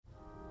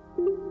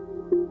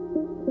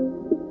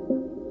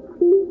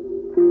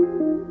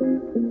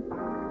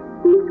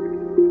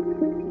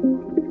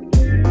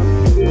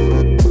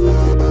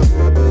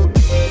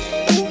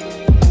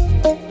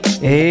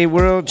Hey,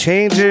 world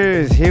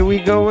changers, here we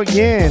go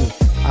again.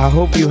 I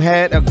hope you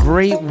had a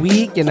great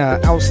week and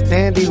an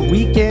outstanding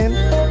weekend.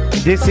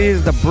 This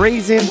is the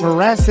Brazen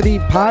Veracity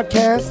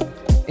Podcast,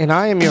 and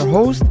I am your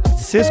host,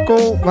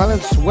 Cisco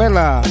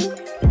Valenzuela.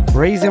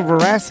 Brazen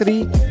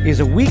Veracity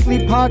is a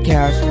weekly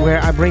podcast where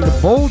I bring the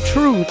bold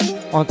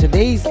truth on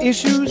today's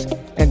issues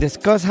and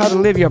discuss how to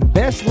live your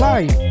best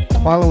life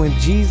following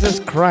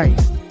Jesus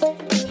Christ.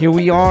 Here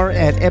we are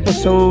at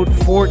episode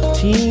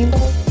 14,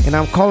 and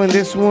I'm calling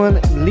this one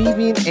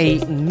Leaving a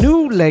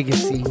New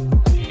Legacy.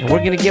 And we're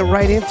going to get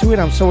right into it.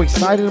 I'm so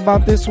excited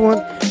about this one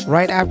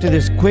right after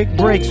this quick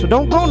break. So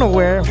don't go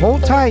nowhere.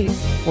 Hold tight.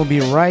 We'll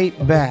be right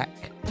back.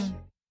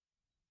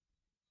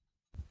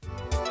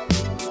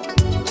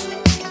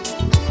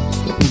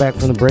 Welcome back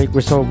from the break.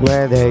 We're so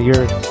glad that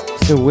you're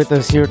still with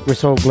us here. We're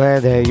so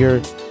glad that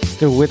you're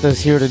still with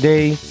us here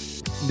today.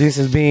 This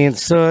has been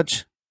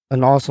such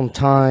an awesome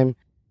time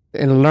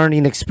and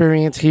learning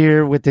experience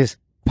here with this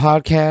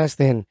podcast.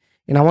 And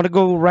I want to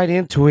go right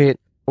into it.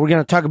 We're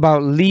going to talk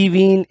about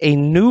leaving a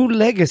new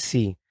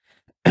legacy,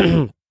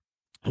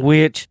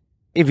 which,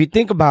 if you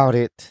think about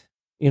it,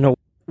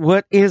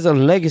 what is a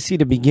legacy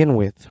to begin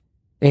with?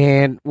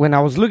 And when I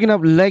was looking up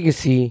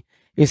legacy,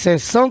 it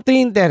says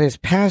something that is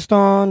passed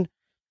on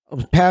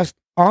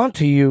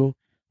to you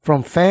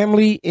from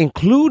family,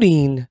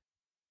 including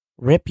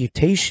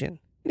reputation.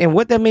 And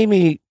what that made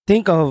me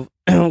think of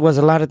was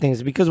a lot of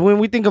things, because when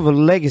we think of a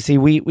legacy,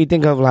 we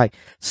think of like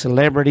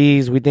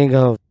celebrities, we think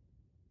of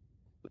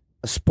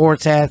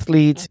sports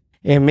athletes,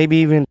 and maybe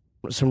even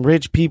some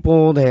rich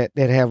people that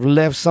have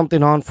left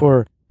something on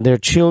for their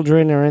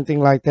children or anything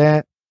like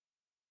that.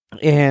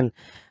 And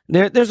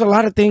there's a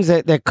lot of things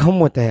that come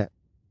with that.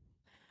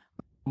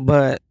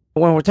 But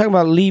when we're talking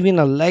about leaving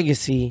a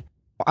legacy,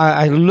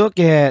 I look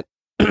at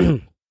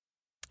the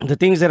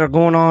things that are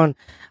going on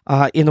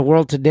in the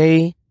world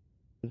today,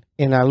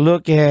 and I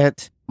look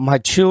at my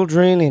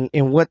children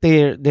and what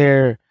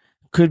they're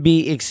could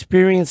be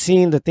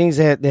experiencing, the things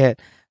that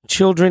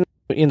children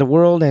in the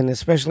world, and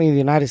especially in the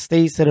United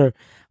States, that are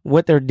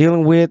what they're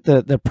dealing with,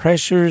 the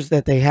pressures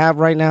that they have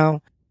right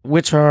now,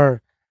 which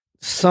are,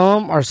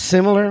 some are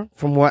similar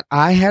from what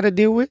I had to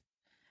deal with.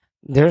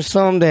 There's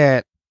some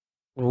that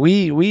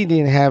we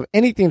didn't have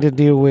anything to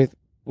deal with,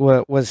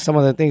 what was some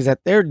of the things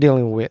that they're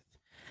dealing with.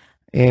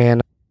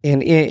 And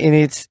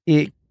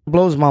it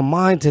blows my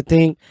mind to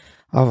think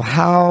of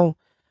how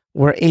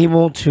we're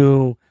able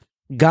to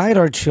guide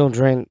our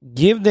children,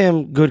 give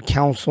them good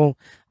counsel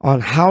on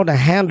how to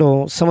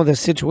handle some of the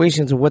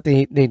situations and what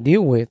they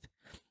deal with.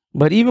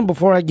 But even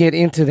before I get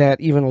into that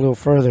even a little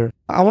further,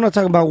 I want to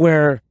talk about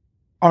where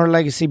our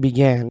legacy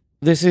began.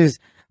 This is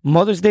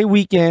Mother's Day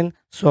weekend,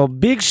 so a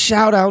big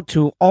shout out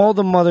to all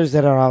the mothers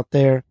that are out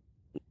there,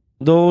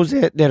 those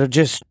that are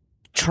just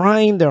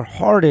trying their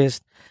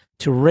hardest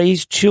to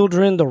raise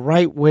children the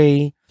right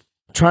way,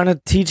 trying to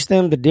teach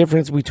them the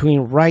difference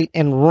between right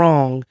and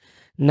wrong,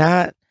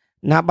 not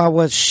by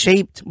what's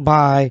shaped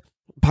by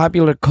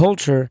popular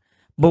culture,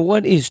 but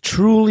what is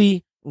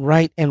truly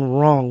right and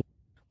wrong.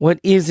 What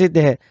is it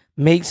that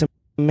makes a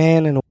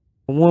man and a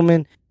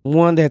woman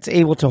one that's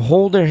able to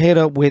hold their head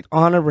up with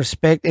honor,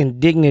 respect,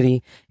 and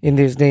dignity in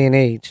this day and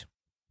age?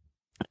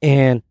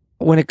 And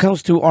when it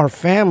comes to our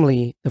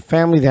family, the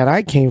family that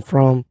I came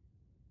from,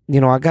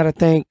 I got to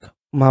thank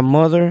my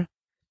mother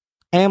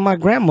and my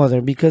grandmother,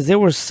 because they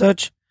were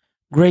such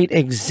great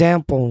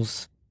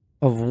examples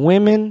of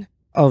women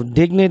of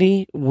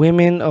dignity,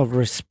 women of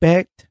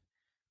respect,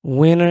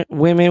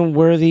 women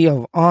worthy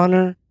of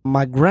honor.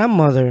 My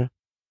grandmother,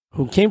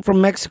 who came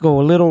from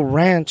Mexico, a little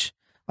ranch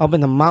up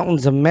in the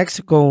mountains of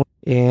Mexico,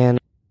 and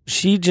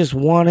she just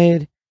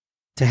wanted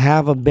to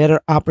have a better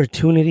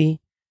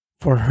opportunity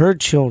for her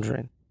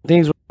children.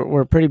 Things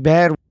were pretty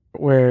bad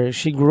where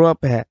she grew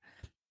up at.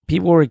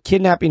 People were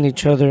kidnapping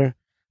each other,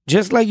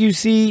 just like you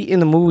see in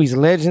the movies,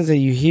 legends that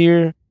you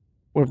hear,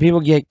 where people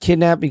get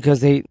kidnapped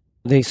because they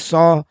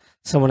saw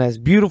someone that's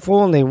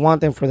beautiful and they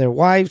want them for their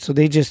wife, so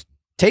they just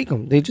take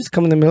them. They just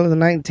come in the middle of the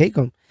night and take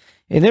them.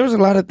 And there was a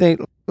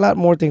lot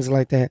more things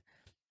like that.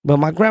 But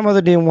my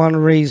grandmother didn't want to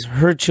raise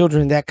her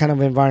children in that kind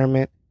of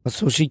environment,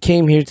 so she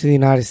came here to the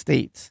United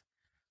States.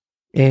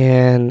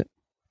 And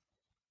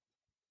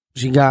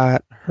she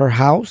got her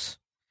house.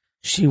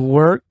 She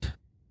worked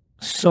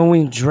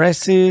sewing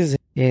dresses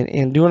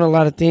and doing a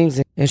lot of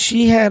things. And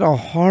she had a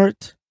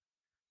heart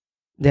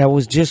that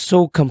was just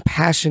so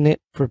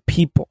compassionate for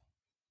people.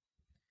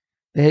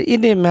 That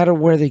it didn't matter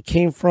where they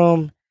came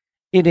from.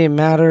 It didn't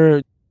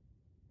matter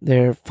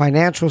their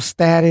financial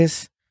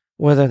status,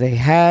 whether they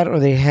had or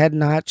they had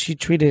not. She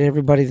treated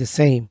everybody the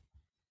same.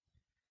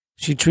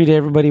 She treated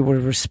everybody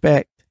with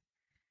respect.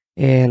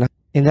 And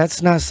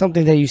that's not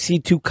something that you see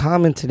too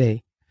common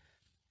today.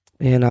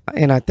 And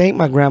I thank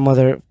my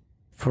grandmother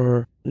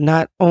for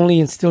not only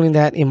instilling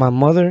that in my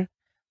mother,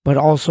 but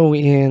also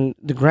in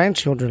the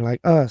grandchildren like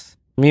us.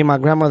 Me and my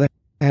grandmother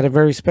had a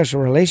very special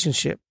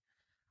relationship.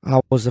 I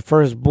was the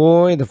first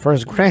boy, the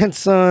first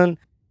grandson.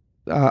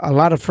 A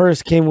lot of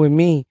firsts came with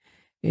me.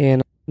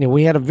 And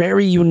we had a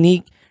very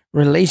unique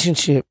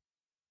relationship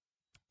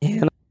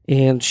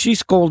And she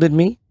scolded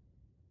me.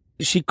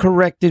 She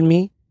corrected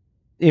me.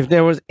 If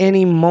there was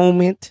any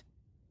moment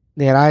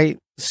that I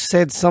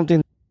said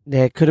something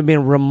that could have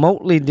been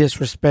remotely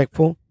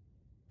disrespectful,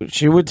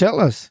 she would tell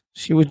us.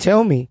 She would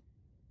tell me.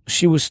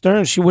 She was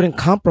stern. She wouldn't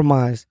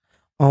compromise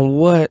on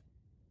what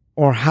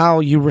or how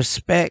you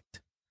respect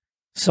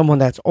someone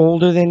that's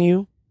older than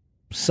you,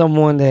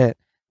 someone that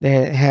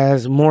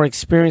has more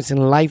experience in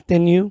life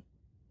than you,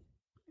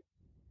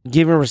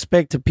 giving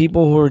respect to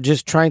people who are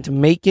just trying to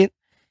make it,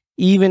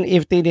 even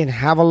if they didn't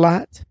have a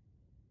lot.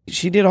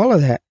 She did all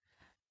of that.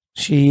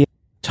 She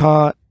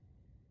taught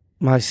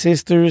my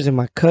sisters and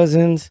my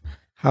cousins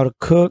how to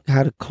cook,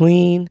 how to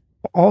clean,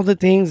 all the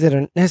things that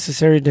are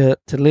necessary to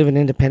live an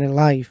independent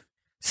life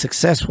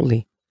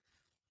successfully.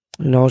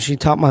 You know, she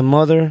taught my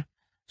mother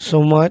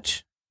so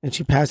much, and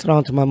she passed it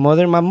on to my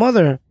mother. My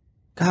mother,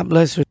 God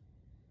bless her,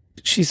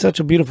 she's such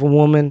a beautiful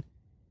woman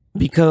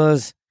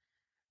because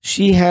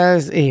she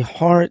has a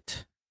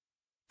heart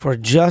for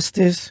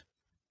justice,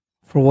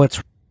 for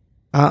what's,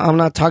 I'm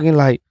not talking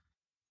like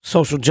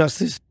social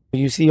justice.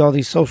 You see all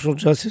these social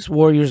justice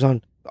warriors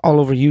on all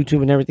over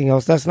YouTube and everything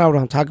else. That's not what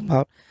I'm talking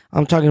about.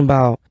 I'm talking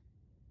about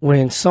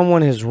when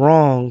someone is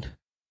wronged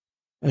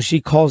and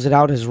she calls it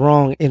out as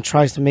wrong and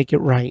tries to make it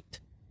right.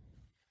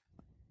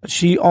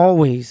 She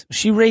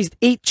raised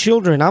 8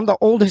 children. I'm the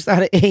oldest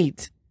out of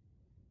 8.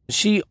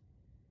 She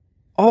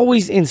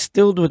always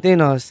instilled within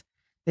us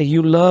that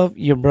you love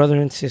your brother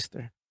and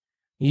sister.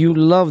 You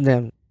love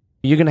them.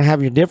 You're going to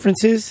have your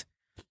differences,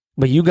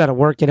 but you got to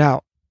work it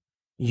out.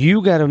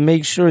 You got to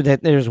make sure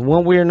that there's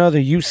one way or another,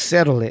 you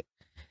settle it.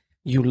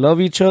 You love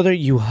each other,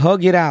 you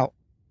hug it out,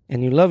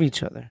 and you love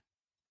each other.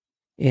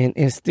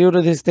 And still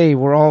to this day,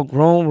 we're all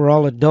grown, we're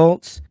all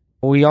adults.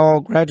 We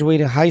all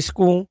graduated high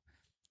school.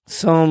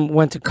 Some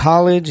went to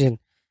college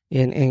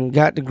and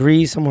got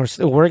degrees. Some are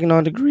still working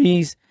on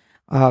degrees.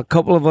 A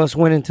couple of us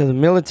went into the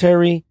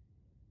military.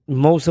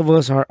 Most of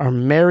us are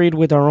married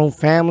with our own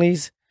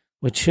families,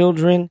 with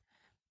children.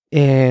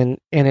 And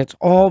it's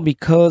all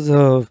because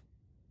of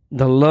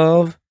the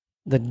love,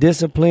 the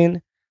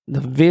discipline,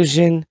 the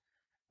vision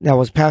that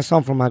was passed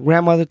on from my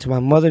grandmother to my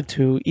mother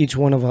to each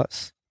one of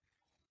us.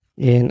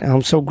 And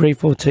I'm so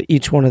grateful to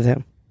each one of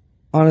them.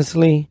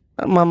 Honestly,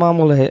 my mom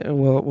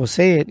will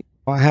say it.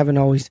 I haven't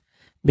always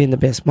been the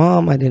best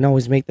mom. I didn't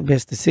always make the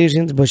best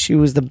decisions, but she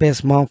was the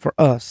best mom for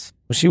us.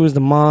 She was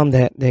the mom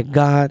that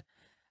God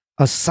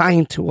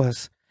assigned to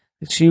us.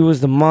 She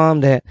was the mom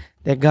that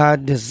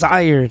God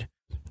desired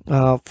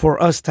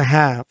for us to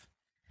have.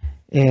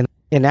 And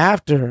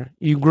after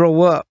you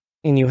grow up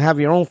and you have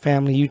your own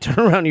family, you turn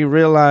around and you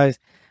realize,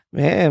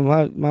 man,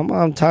 my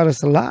mom taught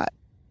us a lot.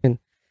 And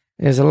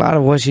there's a lot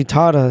of what she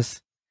taught us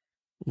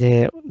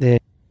that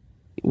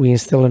we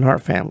instill in our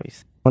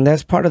families. And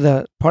that's part of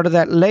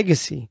that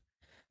legacy.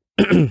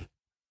 That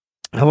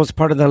was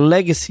part of the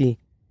legacy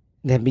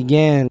that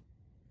began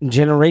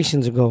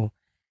generations ago.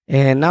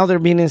 And now they're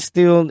being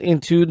instilled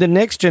into the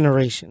next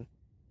generation.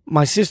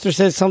 My sister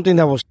said something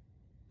that was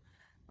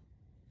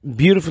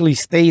beautifully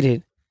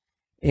stated.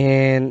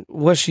 And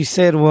what she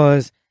said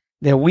was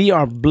that we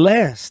are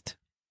blessed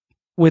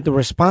with the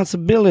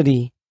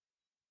responsibility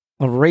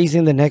of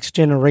raising the next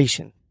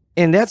generation.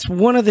 And that's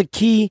one of the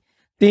key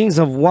things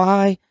of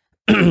why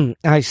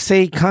I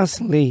say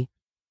constantly,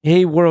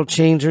 hey, world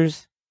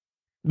changers,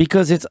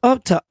 because it's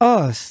up to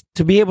us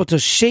to be able to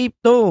shape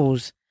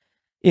those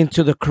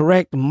into the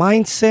correct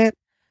mindset,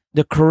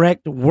 the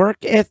correct work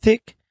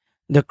ethic,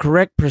 the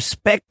correct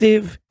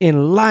perspective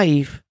in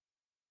life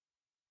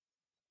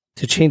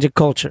to change a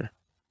culture.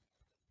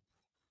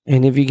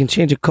 And if you can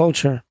change a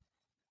culture,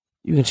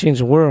 you can change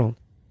the world.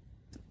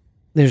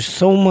 There's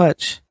so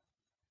much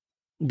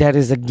that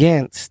is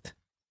against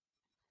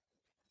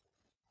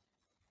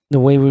the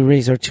way we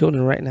raise our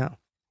children right now.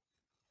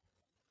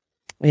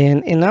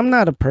 And I'm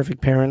not a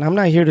perfect parent. I'm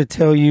not here to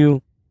tell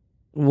you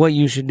what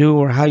you should do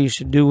or how you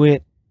should do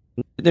it.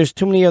 There's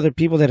too many other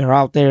people that are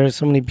out there,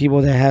 so many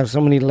people that have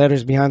so many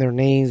letters behind their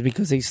names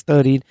because they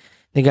studied,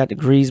 they got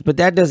degrees, but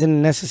that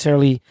doesn't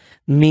necessarily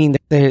mean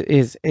that it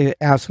is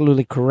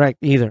absolutely correct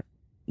either.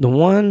 The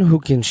one who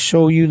can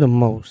show you the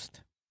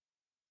most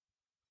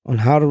on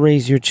how to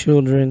raise your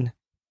children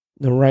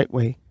the right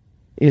way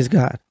is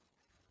God.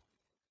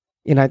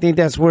 And I think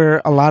that's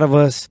where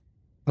I'll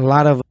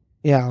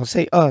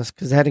say us,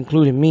 because that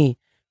included me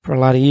for a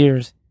lot of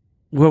years,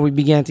 where we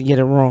began to get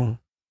it wrong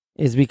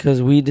is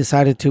because we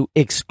decided to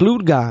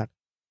exclude God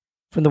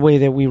from the way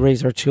that we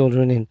raise our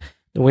children and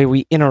the way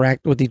we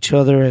interact with each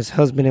other as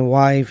husband and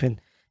wife and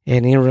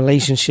in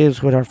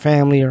relationships with our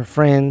family or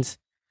friends.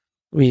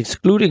 We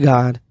excluded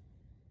God.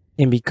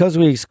 And because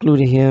we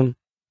excluded him,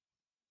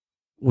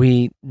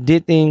 we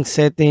did things,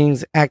 said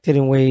things, acted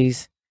in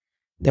ways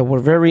that were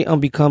very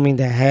unbecoming,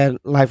 that had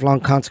lifelong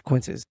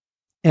consequences.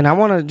 And I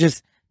want to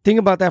just think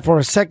about that for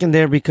a second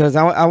there, because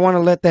I want to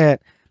let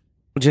that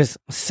just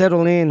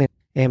settle in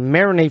and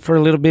marinate for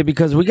a little bit,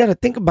 because we got to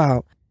think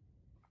about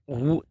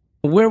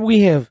where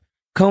we have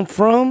come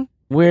from,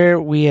 where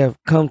we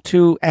have come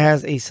to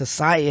as a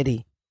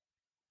society,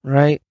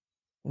 right?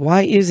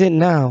 Why is it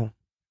now?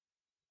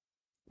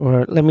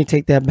 Or let me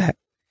take that back.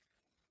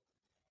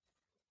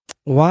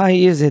 Why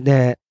is it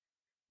that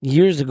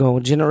years ago,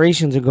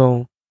 generations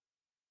ago,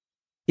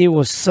 it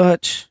was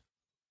such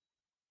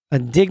a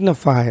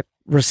dignified,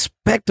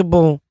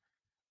 respectable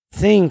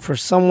thing for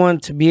someone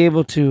to be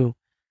able to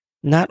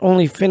not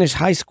only finish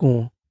high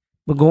school,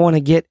 but go on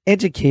and get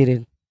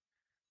educated,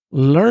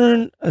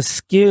 learn a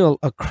skill,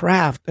 a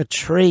craft, a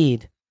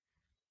trade,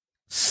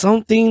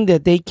 something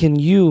that they can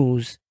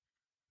use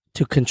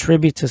to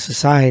contribute to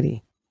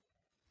society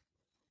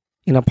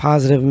in a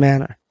positive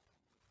manner.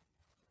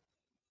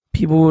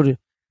 People would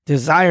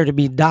desire to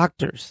be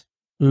doctors,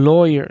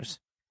 lawyers,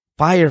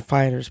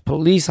 firefighters,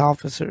 police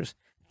officers,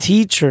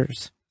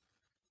 teachers.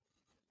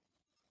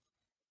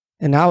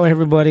 And now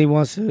everybody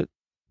wants to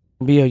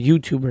be a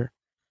YouTuber.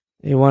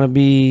 They want to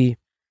be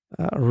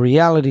a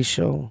reality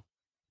show.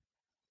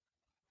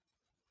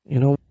 You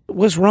know,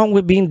 what's wrong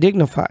with being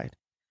dignified?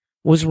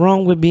 What's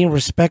wrong with being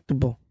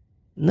respectable?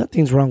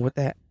 Nothing's wrong with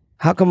that.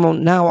 How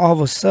come now all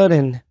of a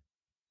sudden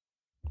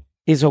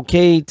it's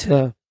okay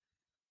to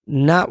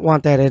not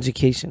want that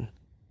education?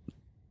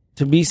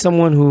 To be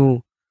someone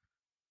who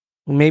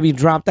maybe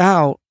dropped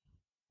out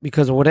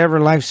because of whatever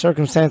life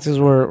circumstances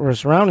were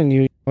surrounding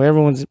you.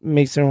 Everyone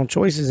makes their own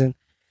choices, and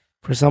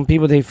for some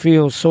people they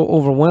feel so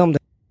overwhelmed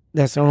that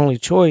that's their only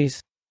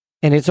choice,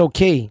 and it's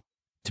okay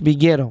to be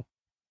ghetto.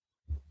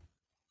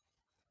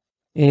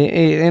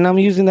 And I'm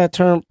using that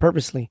term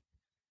purposely,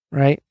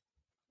 right?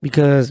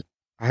 Because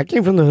I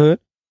came from the hood.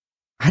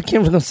 I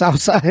came from the South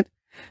Side.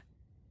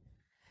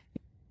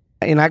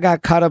 And I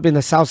got caught up in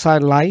the South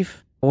Side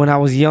life when I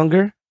was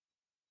younger.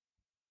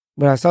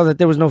 But I saw that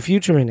there was no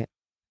future in it.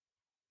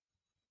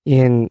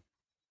 And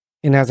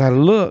as I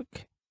look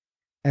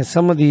at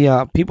some of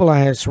the people I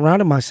had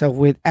surrounded myself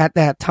with at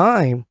that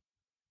time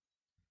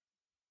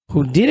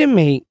who didn't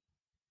make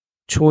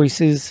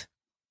choices,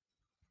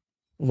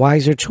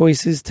 wiser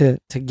choices to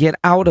get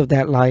out of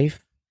that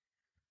life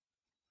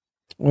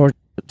or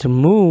to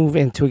move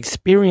and to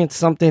experience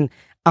something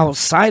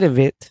outside of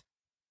it,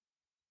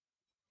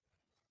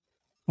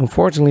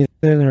 unfortunately,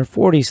 they're in their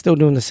 40s still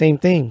doing the same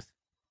things.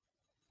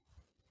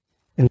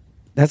 And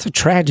that's a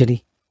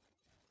tragedy.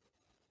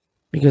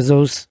 Because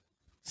those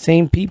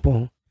same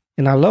people,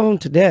 and I love them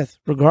to death,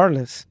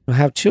 regardless,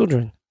 have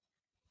children,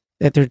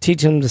 that they're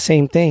teaching them the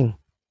same thing.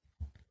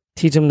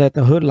 Teach them that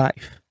the hood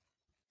life.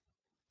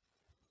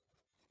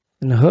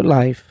 And the hood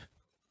life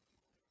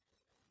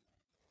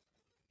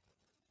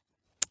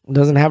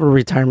doesn't have a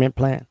retirement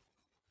plan.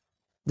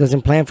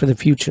 Doesn't plan for the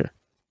future.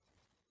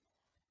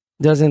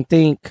 Doesn't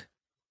think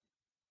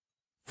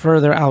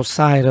further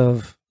outside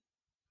of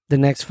the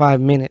next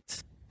 5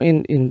 minutes.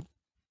 And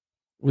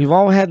we've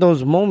all had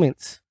those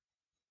moments.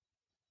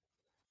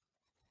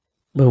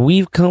 But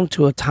we've come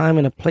to a time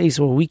and a place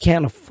where we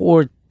can't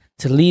afford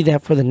to leave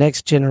that for the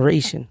next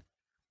generation.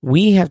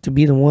 We have to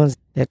be the ones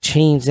that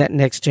change that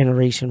next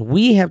generation.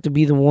 We have to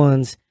be the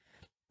ones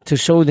to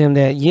show them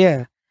that,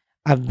 yeah,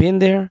 I've been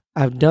there.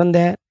 I've done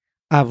that.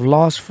 I've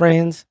lost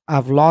friends.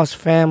 I've lost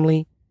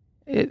family.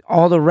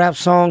 All the rap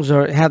songs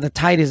have the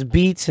tightest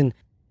beats and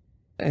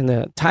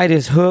the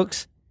tightest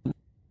hooks,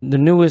 the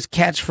newest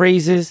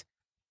catchphrases,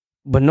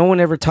 but no one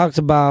ever talks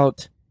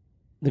about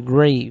the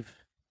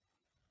grave,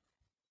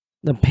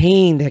 the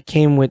pain that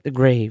came with the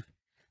grave.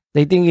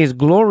 They think it's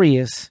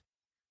glorious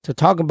to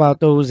talk about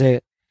those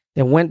that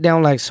went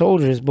down like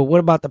soldiers, but what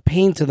about the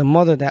pain to the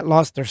mother that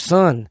lost their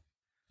son,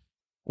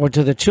 or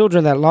to the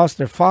children that lost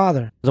their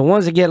father, the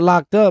ones that get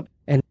locked up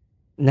and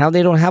now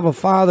they don't have a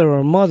father or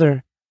a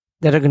mother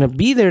that are going to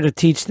be there to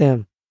teach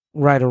them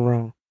right or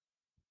wrong.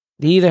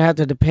 They either have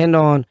to depend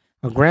on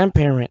a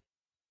grandparent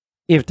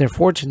if they're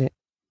fortunate,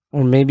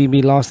 or maybe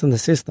be lost in the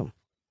system.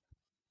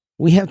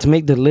 We have to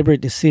make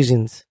deliberate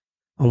decisions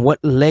on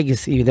what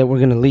legacy that we're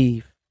going to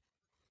leave.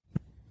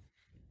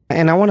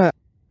 And I want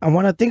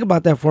to think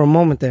about that for a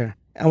moment there.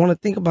 I want to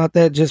think about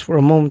that just for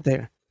a moment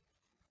there.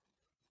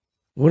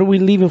 What are we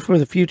leaving for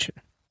the future?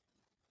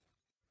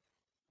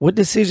 What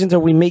decisions are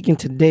we making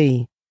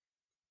today?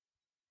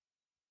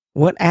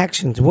 What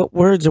actions, what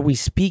words are we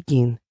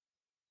speaking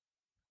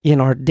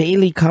in our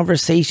daily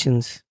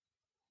conversations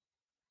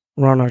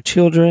around our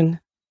children,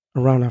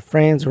 around our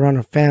friends, around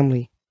our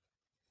family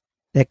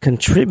that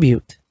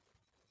contribute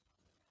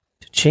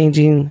to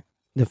changing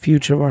the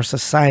future of our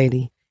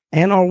society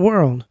and our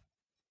world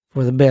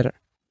for the better?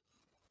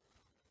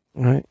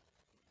 All right.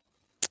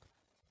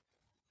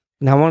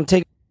 Now I want to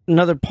take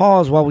another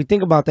pause while we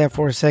think about that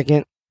for a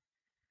second.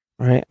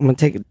 All right. I'm going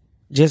to take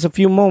just a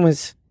few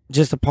moments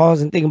just to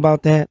pause and think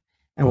about that.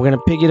 And we're going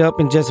to pick it up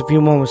in just a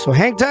few moments. So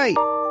hang tight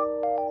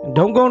and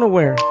don't go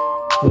nowhere.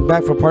 We'll be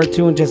back for part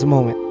 2 in just a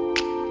moment.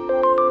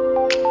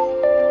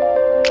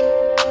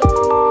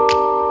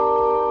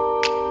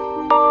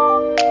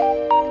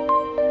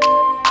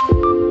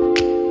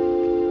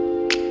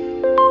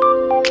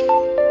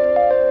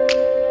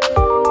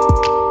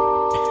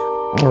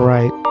 All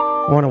right.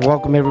 I want to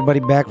welcome everybody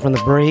back from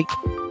the break.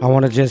 I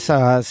want to just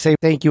say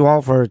thank you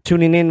all for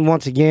tuning in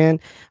once again.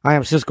 I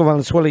am Cisco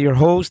Valenzuela, your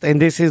host,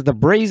 and this is the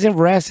Brazen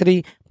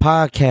Veracity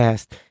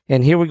Podcast.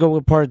 And here we go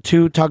with part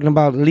 2, talking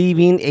about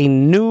leaving a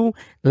new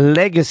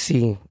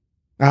legacy.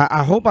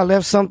 I hope I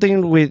left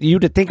something with you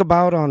to think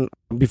about on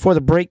before the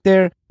break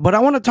there. But I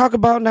want to talk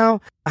about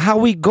now how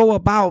we go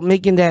about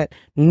making that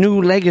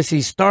new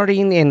legacy,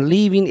 starting and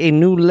leaving a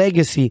new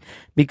legacy,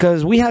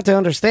 because we have to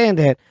understand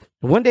that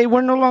one day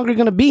we're no longer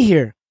going to be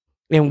here.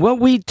 And what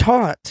we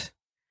taught,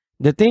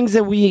 the things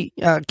that we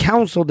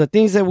counseled, the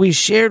things that we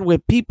shared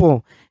with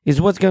people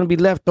is what's going to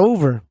be left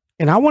over.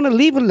 And I want to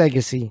leave a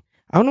legacy.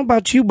 I don't know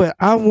about you, but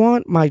I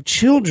want my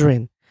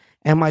children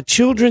and my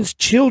children's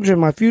children,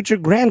 my future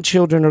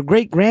grandchildren or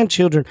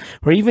great-grandchildren,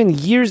 or even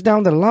years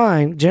down the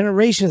line,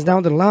 generations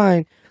down the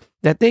line,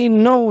 that they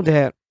know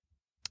that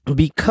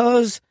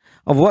because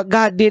of what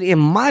God did in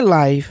my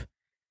life,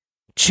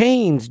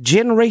 chains,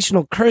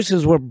 generational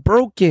curses were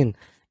broken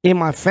in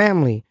my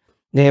family.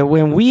 That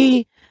when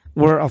we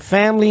were a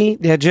family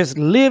that just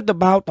lived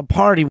about the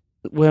party,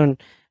 when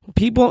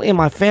people in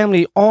my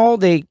family, all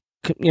they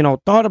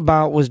thought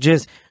about was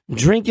just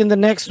drinking the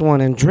next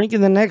one and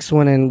drinking the next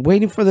one and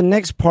waiting for the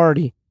next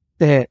party,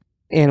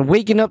 and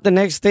waking up the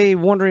next day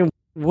wondering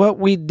what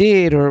we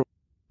did or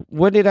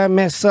what did I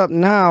mess up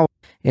now,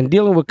 and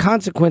dealing with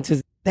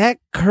consequences. That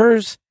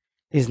curse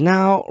is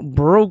now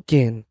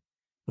broken,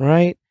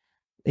 right?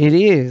 It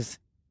is.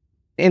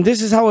 And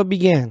this is how it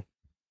began.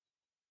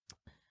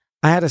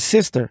 I had a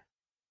sister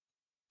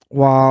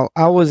while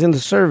I was in the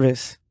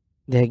service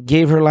that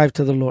gave her life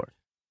to the Lord.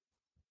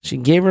 She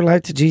gave her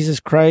life to Jesus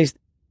Christ,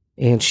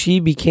 and she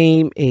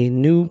became a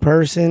new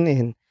person,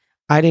 and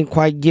I didn't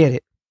quite get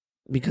it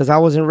because I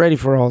wasn't ready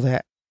for all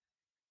that.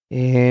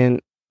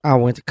 And I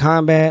went to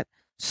combat,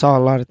 saw a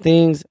lot of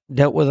things,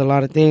 dealt with a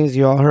lot of things.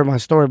 You all heard my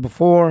story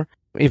before.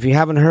 If you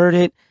haven't heard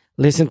it,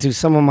 listen to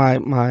some of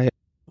my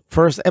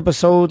first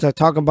episodes. I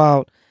talk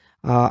about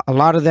a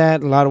lot of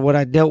that, a lot of what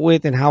I dealt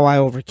with and how I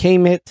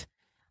overcame it.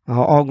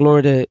 All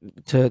glory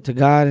to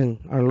God and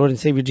our Lord and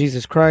Savior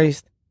Jesus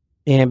Christ.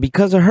 And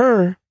because of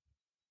her,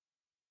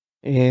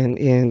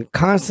 and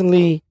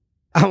constantly,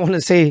 I want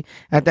to say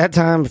at that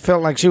time, it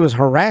felt like she was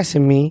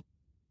harassing me.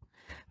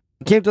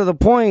 It came to the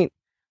point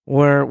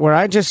where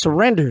I just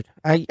surrendered.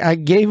 I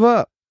gave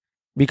up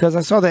because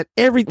I saw that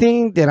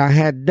everything that I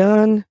had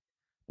done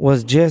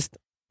was just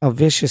a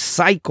vicious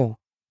cycle.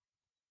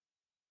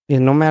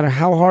 And no matter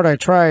how hard I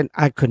tried,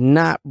 I could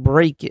not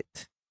break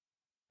it.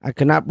 I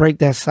could not break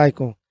that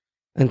cycle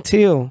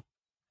until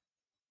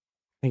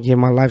I gave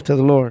my life to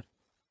the Lord.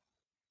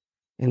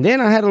 And then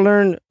I had to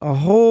learn a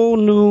whole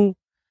new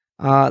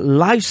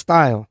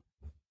lifestyle.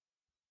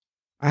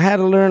 I had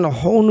to learn a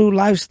whole new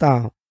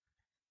lifestyle.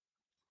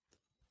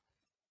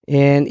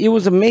 And it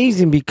was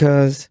amazing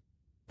because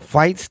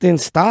fights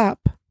didn't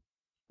stop.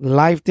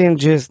 Life didn't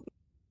just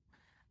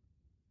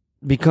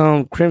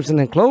become crimson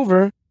and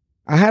clover.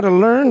 I had to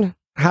learn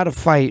how to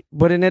fight,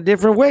 but in a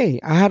different way.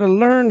 I had to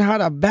learn how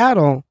to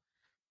battle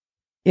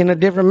in a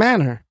different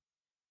manner.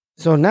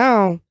 So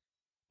now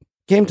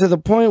came to the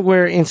point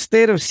where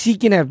instead of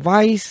seeking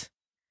advice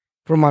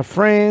from my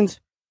friends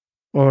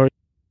or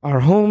our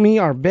homie,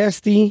 our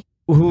bestie,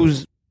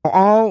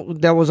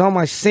 that was on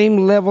my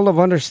same level of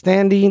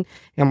understanding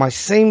and my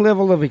same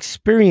level of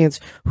experience,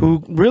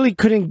 who really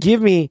couldn't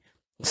give me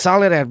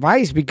solid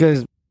advice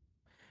because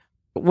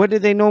what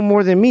did they know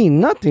more than me?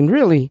 Nothing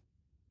really.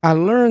 I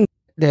learned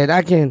that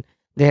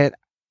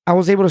I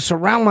was able to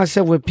surround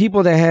myself with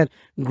people that had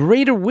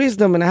greater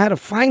wisdom, and I had to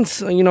find,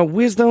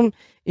 wisdom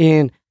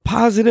in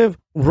positive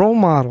role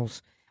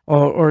models,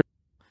 or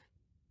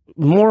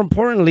more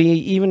importantly,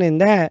 even in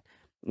that,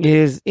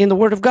 is in the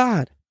Word of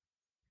God.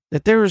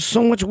 That there is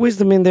so much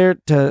wisdom in there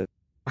to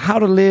how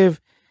to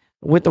live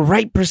with the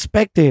right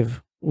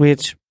perspective,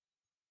 which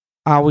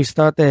I always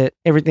thought that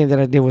everything that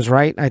I did was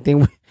right. I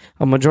think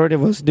a majority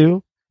of us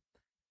do.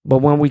 But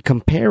when we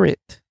compare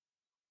it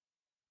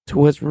to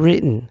what's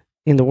written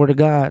in the Word of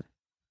God,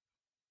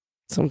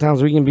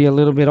 sometimes we can be a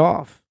little bit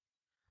off.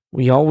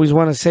 We always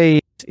want to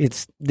say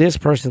it's this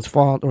person's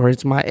fault, or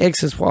it's my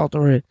ex's fault,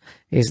 or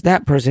it's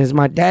that person, it's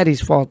my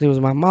daddy's fault, it was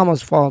my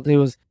mama's fault, it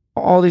was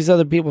all these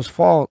other people's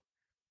fault.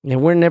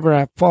 And we're never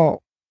at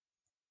fault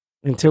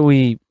until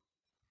we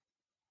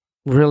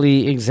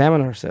really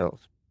examine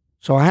ourselves.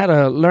 So I had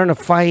to learn to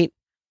fight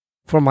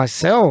for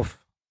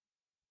myself,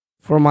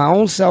 for my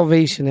own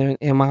salvation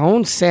and my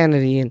own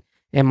sanity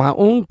and my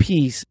own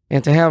peace,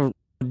 and to have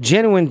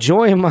genuine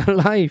joy in my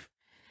life.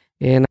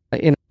 And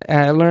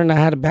I learned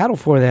how to battle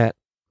for that.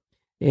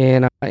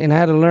 And I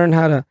had to learn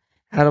how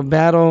to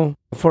battle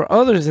for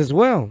others as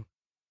well.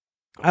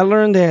 I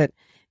learned that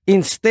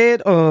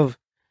instead of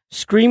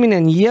screaming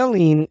and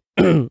yelling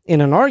in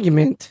an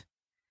argument,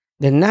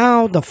 then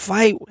now the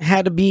fight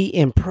had to be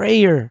in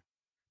prayer.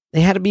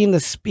 They had to be in the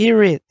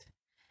spirit.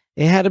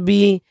 It had to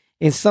be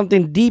in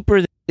something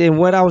deeper than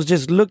what I was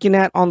just looking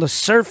at on the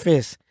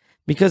surface,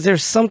 because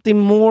there's something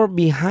more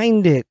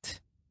behind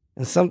it,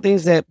 and some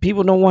things that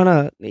people don't want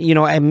to,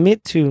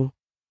 admit to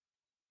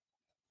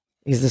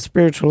is the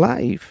spiritual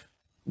life.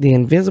 the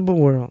invisible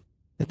world,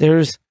 that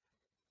there's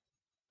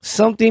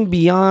something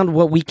beyond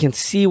what we can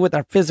see with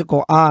our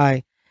physical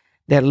eye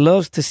that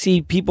loves to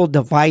see people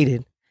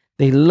divided.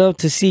 They love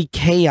to see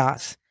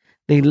chaos.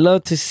 They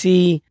love to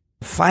see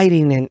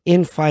fighting and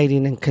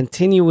infighting and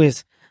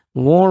continuous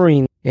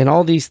warring and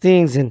all these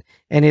things. And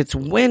it's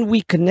when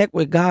we connect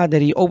with God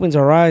that he opens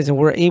our eyes and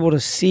we're able to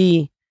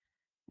see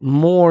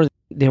more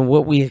than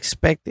what we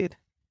expected.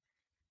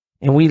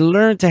 And we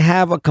learn to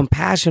have a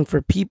compassion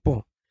for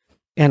people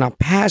and a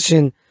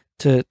passion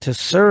to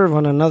serve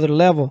on another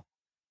level.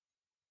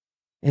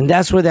 And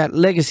that's where that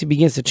legacy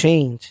begins to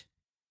change.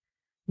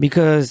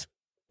 Because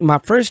my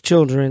first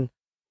children,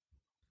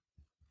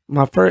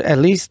 at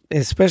least,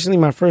 especially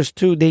my first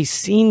two, they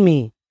seen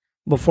me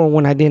before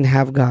when I didn't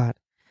have God.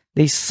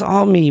 They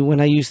saw me when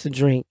I used to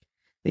drink.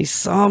 They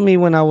saw me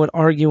when I would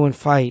argue and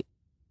fight.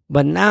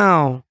 But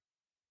now,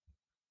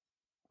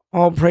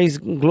 all praise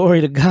and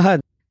glory to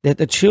God that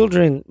the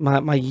children,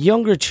 my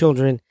younger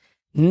children,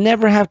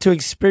 never have to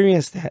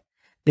experience that.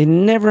 They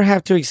never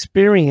have to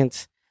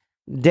experience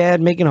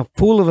dad making a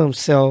fool of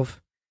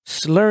himself,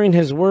 slurring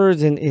his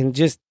words and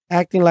just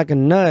acting like a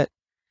nut,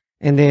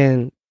 and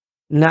then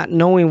not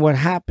knowing what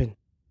happened.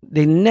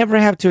 They never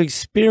have to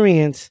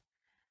experience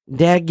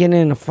dad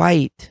getting in a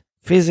fight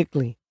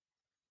physically.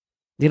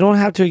 They don't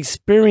have to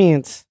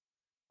experience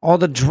all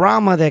the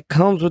drama that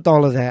comes with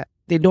all of that.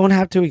 They don't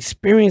have to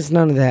experience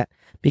none of that,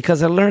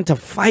 because I learned to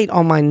fight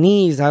on my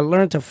knees. I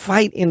learned to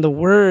fight in the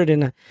word,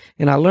 and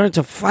I learned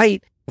to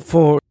fight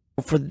for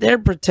their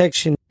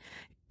protection,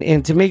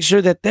 and to make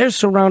sure that they're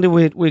surrounded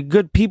with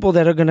good people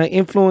that are going to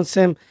influence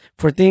them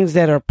for things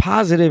that are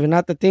positive and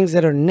not the things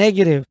that are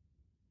negative.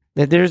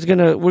 That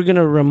we're going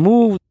to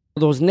remove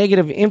those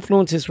negative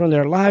influences from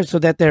their lives so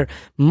that their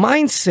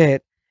mindset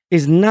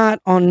is not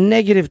on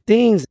negative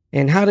things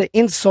and how to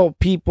insult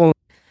people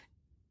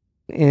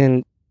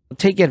and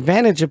take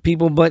advantage of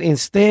people, but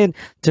instead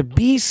to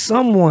be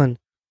someone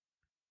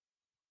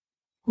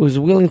who's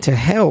willing to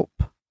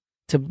help,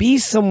 to be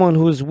someone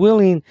who is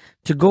willing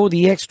to go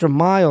the extra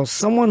mile,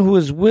 someone who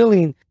is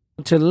willing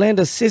to lend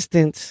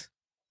assistance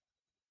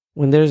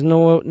when there's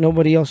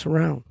nobody else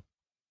around,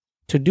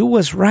 to do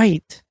what's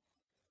right,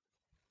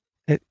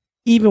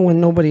 even when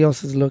nobody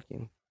else is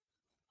looking.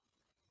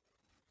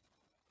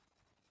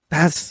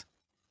 That's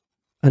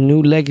a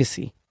new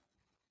legacy.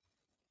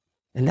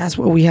 And that's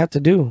what we have to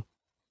do.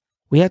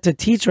 We have to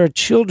teach our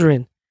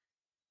children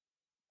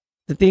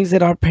the things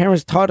that our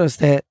parents taught us,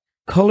 that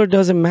color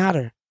doesn't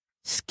matter.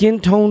 Skin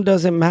tone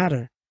doesn't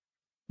matter.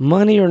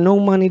 Money or no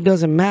money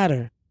doesn't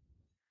matter.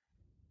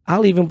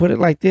 I'll even put it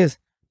like this.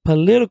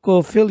 Political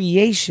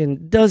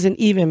affiliation doesn't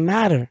even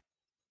matter.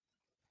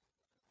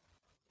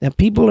 That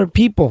people are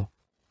people.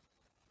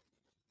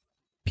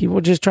 People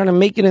are just trying to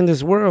make it in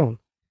this world.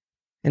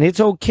 And it's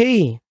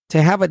okay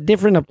to have a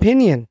different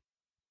opinion.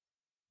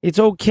 It's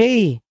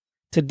okay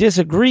to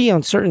disagree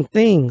on certain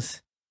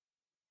things.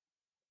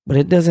 But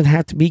it doesn't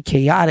have to be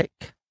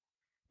chaotic.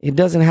 It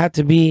doesn't have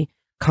to be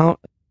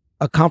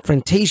a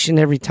confrontation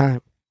every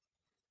time.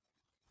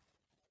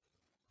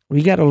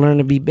 We got to learn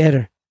to be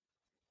better.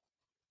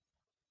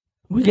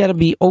 We got to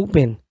be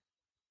open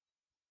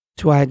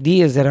to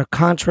ideas that are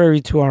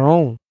contrary to our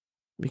own.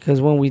 Because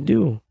when we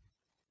do,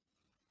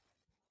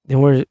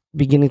 then we're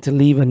beginning to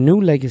leave a new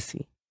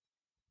legacy.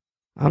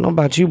 I don't know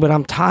about you, but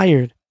I'm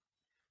tired.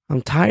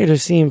 I'm tired of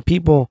seeing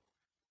people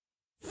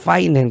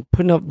fighting and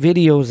putting up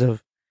videos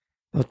of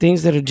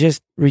things that are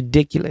just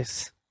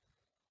ridiculous.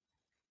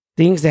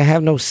 Things that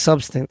have no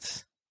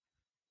substance.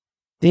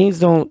 Things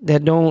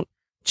that don't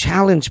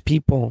challenge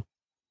people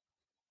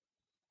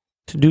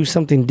to do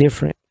something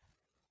different.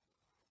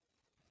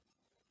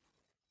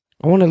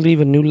 I want to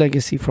leave a new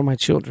legacy for my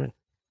children.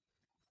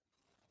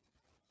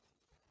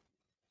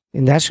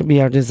 And that should be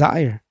our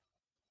desire.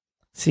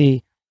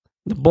 See,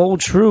 the bold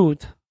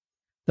truth,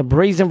 the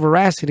brazen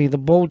veracity, the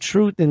bold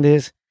truth in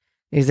this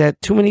is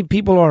that too many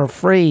people are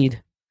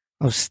afraid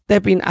of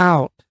stepping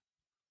out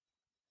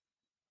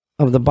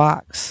of the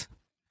box,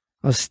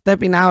 of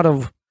stepping out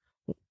of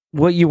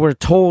what you were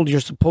told you're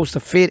supposed to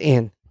fit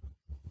in.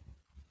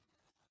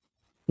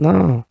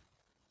 No.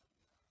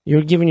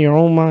 You're giving your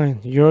own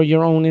mind. You're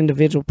your own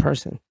individual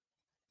person.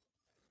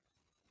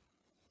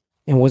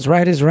 And what's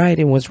right is right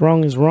and what's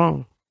wrong is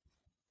wrong.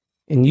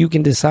 And you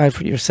can decide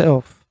for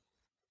yourself,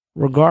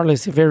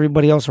 regardless if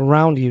everybody else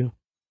around you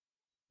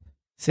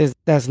says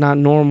that's not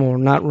normal or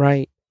not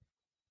right.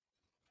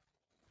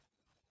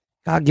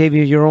 God gave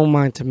you your own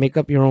mind to make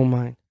up your own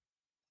mind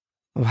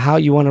of how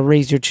you want to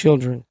raise your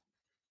children,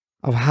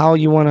 of how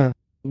you want to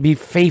be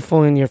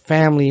faithful in your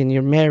family and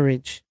your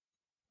marriage.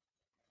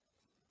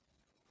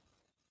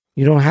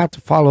 You don't have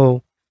to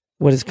follow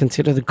what is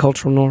considered the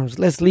cultural norms.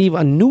 Let's leave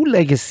a new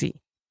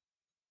legacy.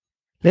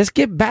 Let's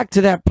get back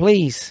to that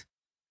place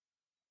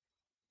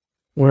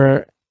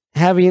where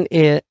having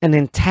an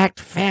intact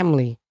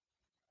family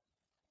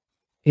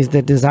is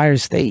the desired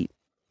state.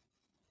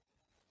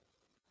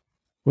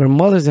 Where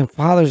mothers and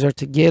fathers are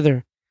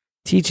together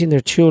teaching their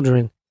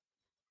children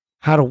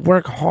how to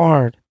work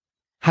hard,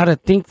 how to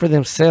think for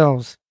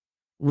themselves,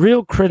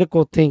 real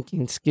critical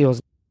thinking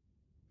skills,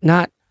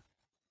 not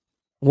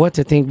what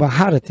to think, but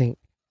how to think,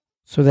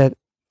 so that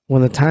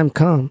when the time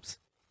comes,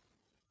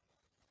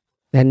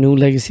 that new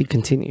legacy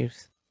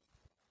continues.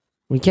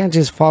 We can't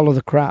just follow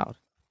the crowd.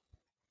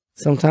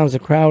 Sometimes the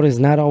crowd is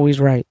not always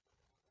right.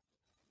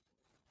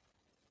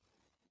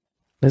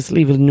 Let's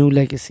leave a new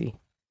legacy.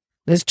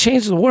 Let's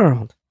change the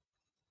world.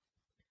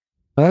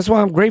 That's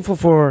why I'm grateful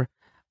for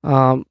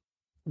the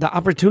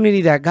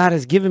opportunity that God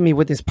has given me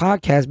with this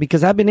podcast,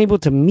 because I've been able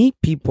to meet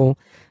people,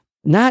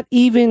 not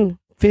even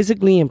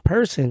physically in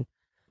person,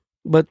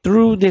 but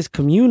through this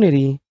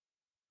community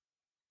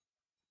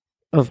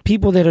of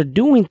people that are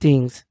doing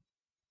things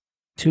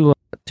to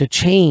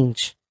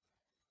change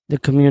the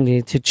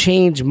community, to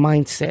change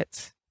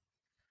mindsets.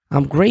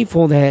 I'm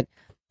grateful that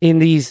in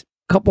these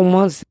couple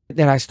months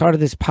that I started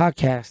this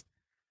podcast,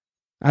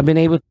 I've been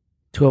able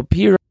to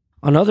appear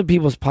on other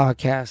people's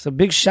podcasts. A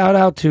big shout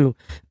out to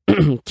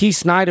Keith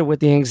Snyder with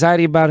the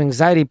Anxiety About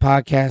Anxiety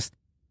podcast.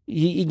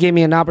 He gave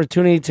me an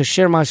opportunity to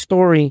share my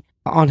story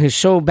on his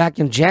show back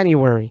in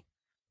January.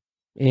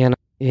 And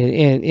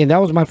that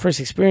was my first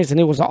experience, and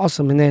it was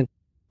awesome. And then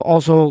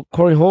also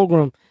Corey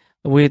Holgram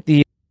with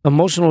the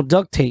Emotional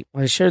Duct Tape.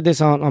 I shared this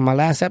on my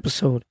last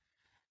episode.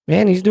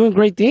 Man, he's doing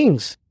great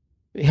things,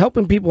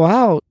 helping people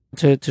out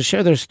to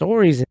share their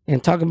stories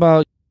and talk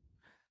about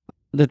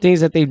the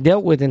things that they've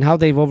dealt with and how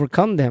they've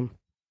overcome them.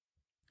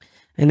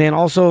 And then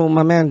also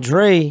my man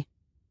DeAndre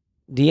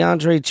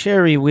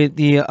Cherry with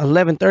the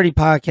 1130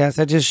 podcast.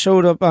 I just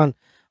showed up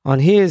on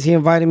his. He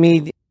invited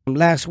me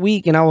last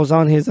week, and I was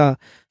on his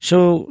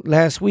show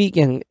last week,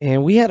 and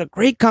we had a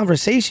great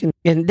conversation.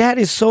 And that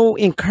is so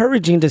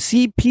encouraging to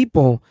see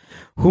people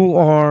who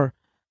are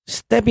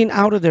stepping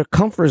out of their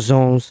comfort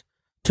zones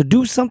to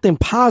do something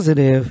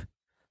positive,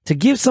 to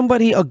give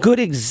somebody a good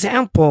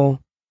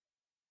example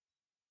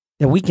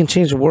that we can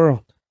change the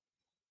world.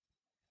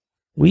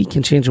 We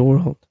can change the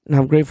world. And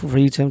I'm grateful for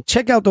each of them.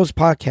 Check out those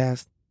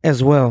podcasts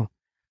as well.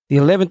 The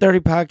 1130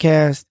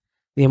 podcast,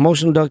 the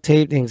Emotional Duct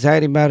Tape, the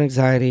Anxiety About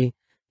Anxiety.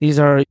 These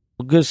are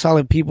good,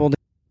 solid people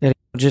that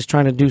are just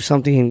trying to do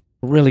something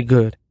really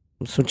good.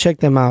 So check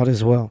them out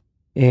as well.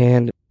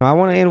 And I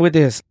want to end with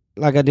this,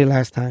 like I did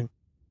last time.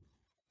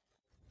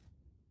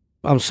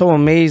 I'm so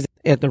amazed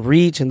at the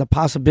reach and the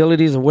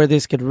possibilities of where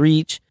this could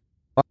reach.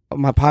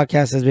 My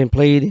podcast has been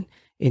played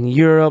in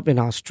Europe, in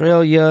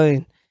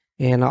Australia,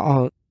 and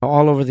all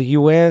over the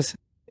U.S.,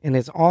 and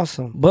it's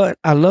awesome. But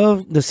I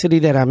love the city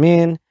that I'm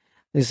in.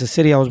 This is a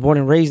city I was born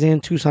and raised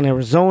in, Tucson,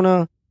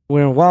 Arizona.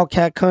 We're in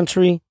Wildcat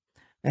country,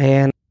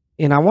 and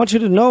I want you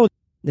to know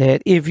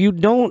that if you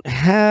don't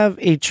have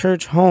a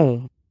church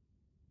home,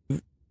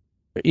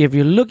 if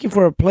you're looking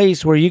for a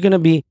place where you're going to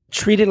be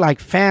treated like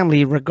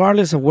family,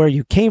 regardless of where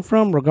you came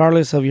from,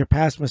 regardless of your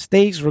past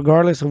mistakes,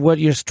 regardless of what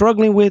you're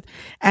struggling with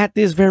at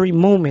this very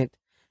moment,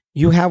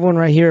 you have one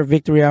right here at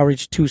Victory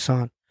Outreach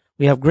Tucson.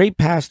 We have great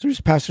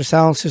pastors, Pastor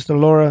Sal and Sister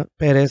Laura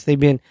Perez. They've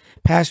been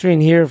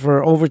pastoring here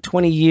for over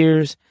 20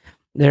 years.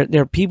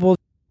 They're people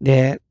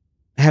that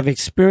have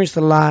experienced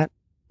a lot.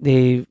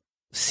 They've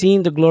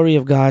seen the glory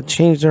of God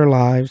change their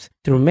lives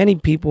through many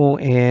people,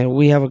 and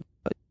we have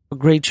a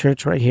great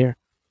church right here,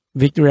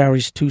 Victory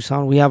Outreach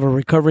Tucson. We have a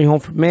recovery home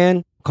for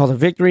men called the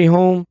Victory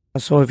Home.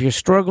 So if you're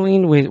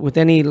struggling with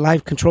any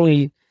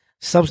life-controlling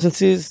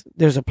substances,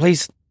 there's a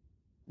place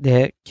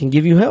that can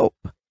give you help.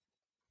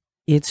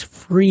 It's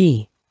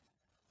free.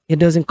 It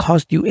doesn't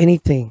cost you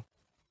anything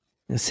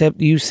except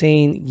you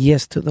saying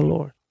yes to the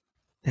Lord.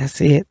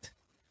 That's it.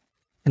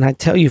 And I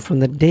tell you, from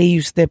the day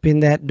you step in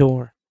that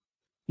door,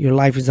 your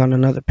life is on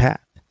another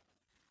path.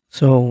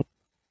 So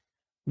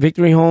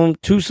Victory Home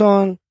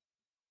Tucson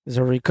is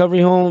a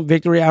recovery home.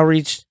 Victory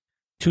Outreach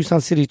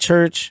Tucson City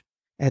Church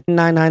at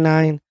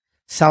 999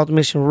 South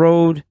Mission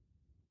Road.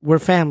 We're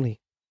family.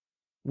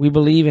 We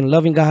believe in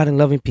loving God and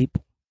loving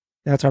people.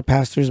 That's our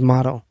pastor's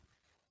motto.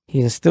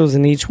 He instills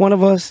in each one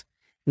of us,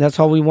 and that's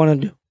all we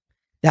want to do.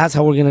 That's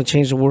how we're going to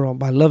change the world,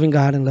 by loving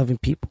God and loving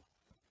people.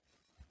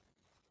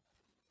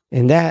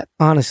 And that,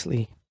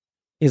 honestly,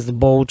 is the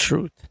bold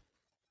truth.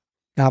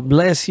 God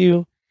bless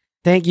you.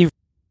 Thank you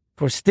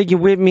for sticking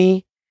with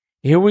me.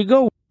 Here we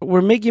go.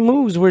 We're making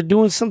moves. We're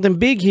doing something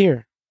big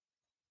here.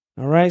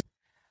 All right?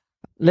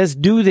 Let's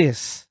do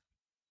this.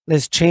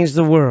 Let's change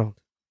the world.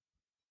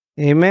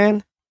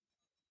 Amen.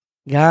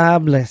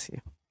 God bless you.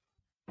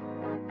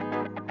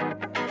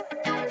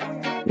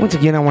 Once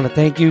again, I want to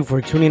thank you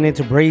for tuning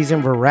into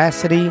Brazen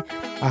Veracity.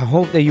 I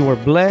hope that you were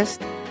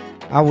blessed.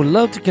 I would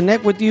love to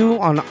connect with you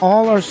on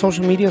all our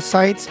social media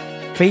sites,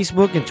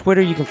 Facebook and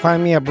Twitter. You can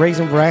find me at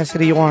Brazen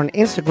Veracity, or on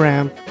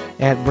Instagram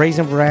at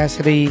Brazen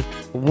Veracity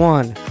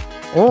 1.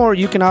 Or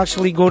you can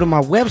actually go to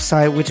my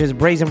website, which is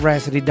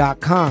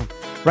brazenveracity.com.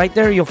 Right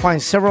there, you'll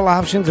find several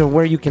options of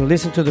where you can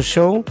listen to the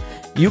show.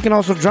 You can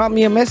also drop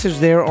me a message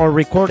there or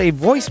record a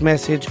voice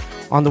message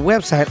on the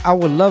website. I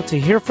would love to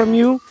hear from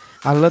you.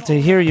 I'd love to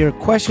hear your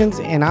questions,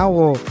 and I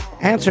will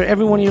answer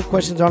every one of your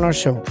questions on our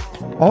show.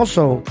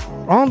 Also,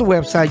 on the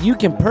website, you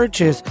can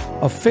purchase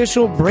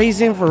official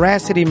Brazen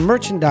Veracity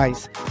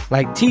merchandise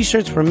like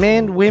t-shirts for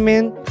men,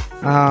 women,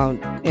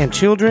 and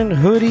children,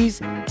 hoodies,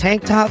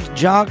 tank tops,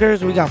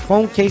 joggers. We got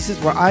phone cases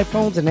for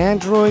iPhones and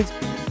Androids.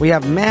 We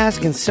have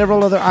masks and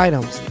several other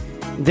items.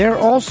 There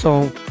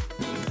also,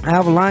 I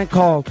have a line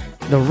called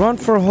the Run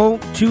for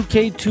Hope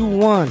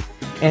 2K21,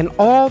 and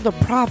all the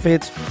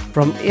profits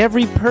from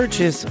every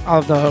purchase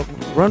of the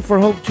Run for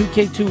Hope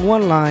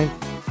 2K21 line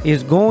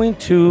is going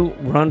to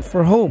Run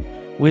for Hope,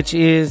 which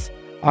is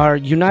our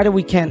United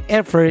We Can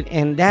effort,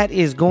 and that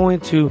is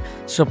going to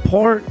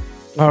support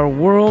our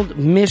world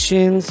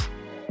missions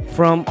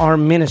from our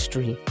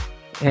ministry.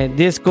 And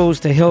this goes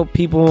to help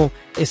people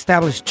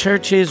establish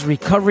churches,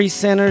 recovery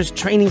centers,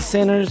 training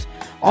centers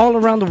all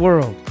around the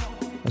world.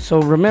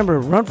 So remember,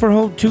 Run for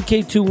Hope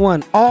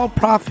 2K21, all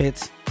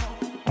profits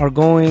are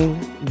going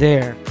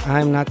there.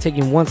 I'm not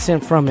taking 1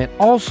 cent from it.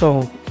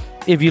 Also,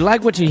 if you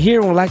like what you hear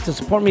and would like to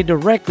support me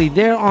directly,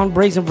 there on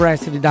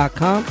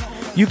brazenveracity.com,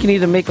 you can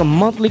either make a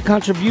monthly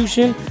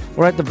contribution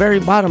or at the very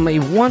bottom, a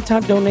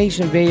one-time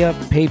donation via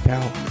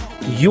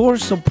PayPal. Your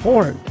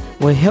support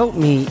will help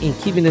me in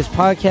keeping this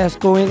podcast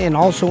going and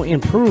also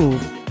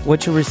improve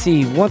what you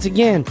receive. Once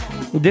again,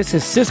 this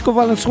is Cisco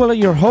Valenzuela,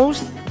 your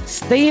host.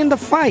 Stay in the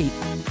fight,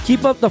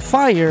 keep up the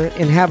fire,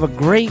 and have a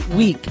great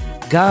week.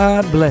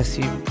 God bless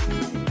you.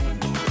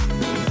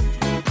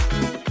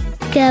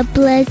 God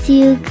bless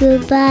you.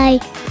 Goodbye.